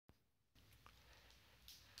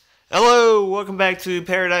Hello, welcome back to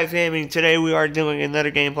Paradise Gaming. Today we are doing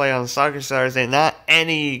another gameplay on Soccer Stars, and not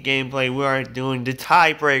any gameplay. We are doing the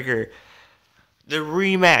tiebreaker, the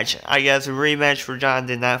rematch. I guess a rematch for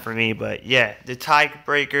Jonathan, not for me, but yeah, the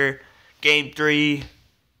tiebreaker, game 3,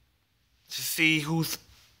 to see who's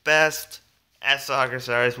best at Soccer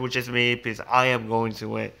Stars, which is me, because I am going to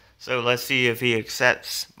win. So let's see if he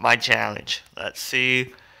accepts my challenge. Let's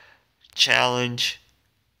see, challenge.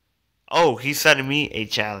 Oh, he's setting me a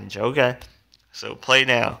challenge. Okay. So play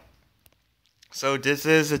now. So this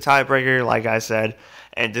is a tiebreaker, like I said,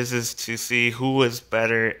 and this is to see who is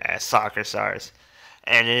better at Soccer Stars.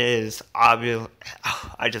 And it is obvious.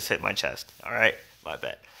 Oh, I just hit my chest. All right, my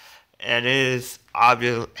bad. And it is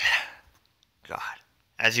obvious. God,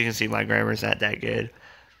 as you can see, my grammar's not that good.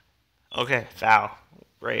 Okay, foul.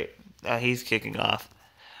 Great. Now he's kicking off.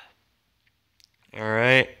 All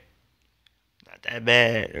right, not that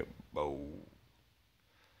bad. Whoa.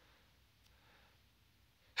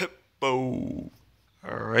 Hippo.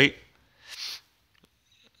 Alright.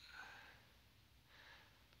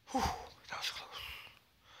 That was close.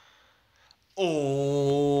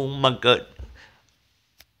 Oh my god.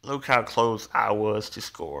 Look how close I was to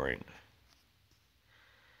scoring.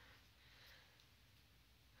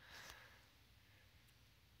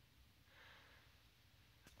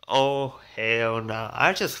 Oh, hell no.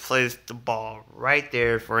 I just placed the ball right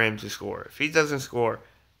there for him to score. If he doesn't score,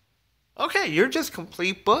 okay, you're just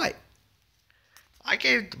complete butt. I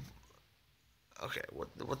gave the... Okay,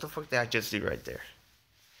 what the fuck did I just do right there?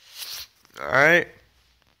 Alright.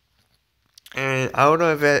 And I don't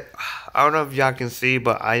know if y'all can see,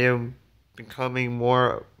 but I am becoming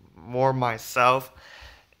more myself.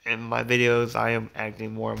 In my videos, I am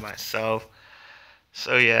acting more myself.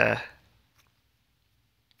 So yeah.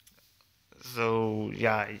 So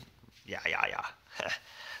yeah.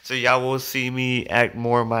 So y'all will see me act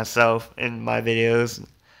more myself in my videos.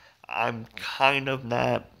 I'm kind of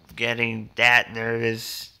not getting that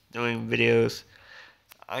nervous doing videos.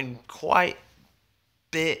 I'm quite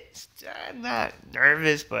bit, I'm not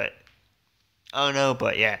nervous, but I don't know,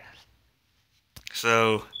 but yeah.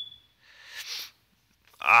 So,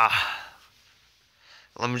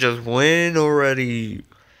 let me just win already.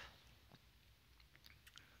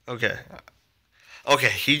 Okay. Okay,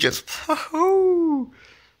 he just,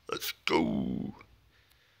 let's go.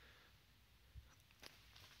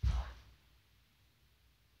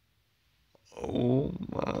 Oh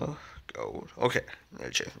my god. Okay,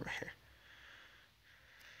 let's check right here.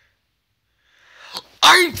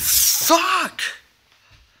 I suck!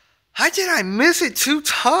 How did I miss it 2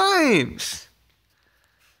 times?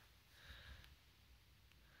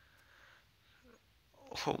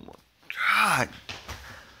 Oh my god.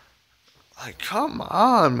 Like, come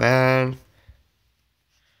on, man.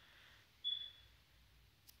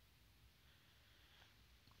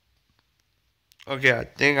 Okay, I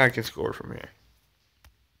think I can score from here.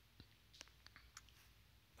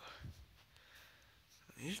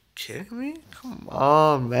 Are you kidding me? Come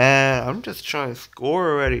on, man. I'm just trying to score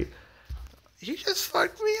already. You just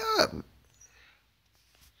fucked me up.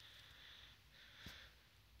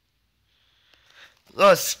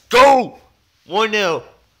 Let's go! 1-0.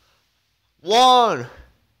 1.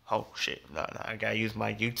 Oh, shit. No, I gotta use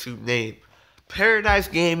my YouTube name. Paradise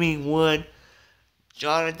Gaming 1.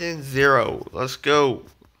 Jonathan 0. Let's go.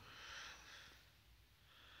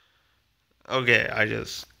 Okay,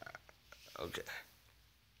 okay.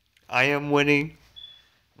 I am winning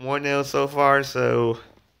 1-0 so far, so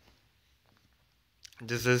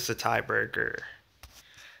this is the tiebreaker.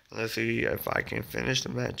 Let's see if I can finish the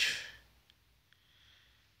match.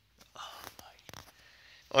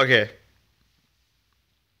 Okay.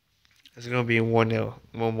 It's gonna be 1-0.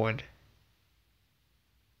 1-1.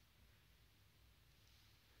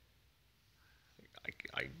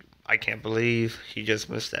 I can't believe he just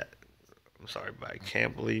missed that. I'm sorry, but I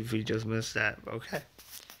can't believe he just missed that. Okay.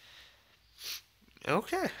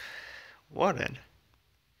 Okay. What then?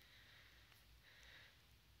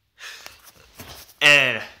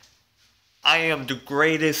 And I am the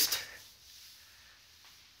greatest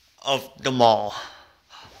of them all.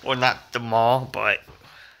 Well, not them all, but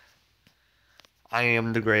I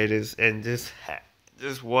am the greatest. And this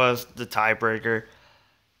was the tiebreaker.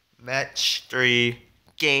 Match 3,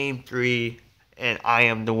 game 3, and I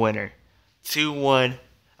am the winner. 2-1.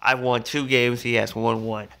 I won 2 games. He has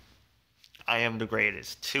 1-1. I am the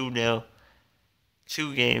greatest. 2-0.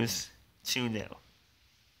 2 games. 2-0.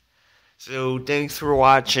 So thanks for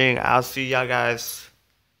watching. I'll see y'all guys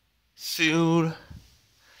soon.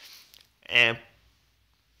 And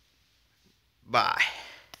bye.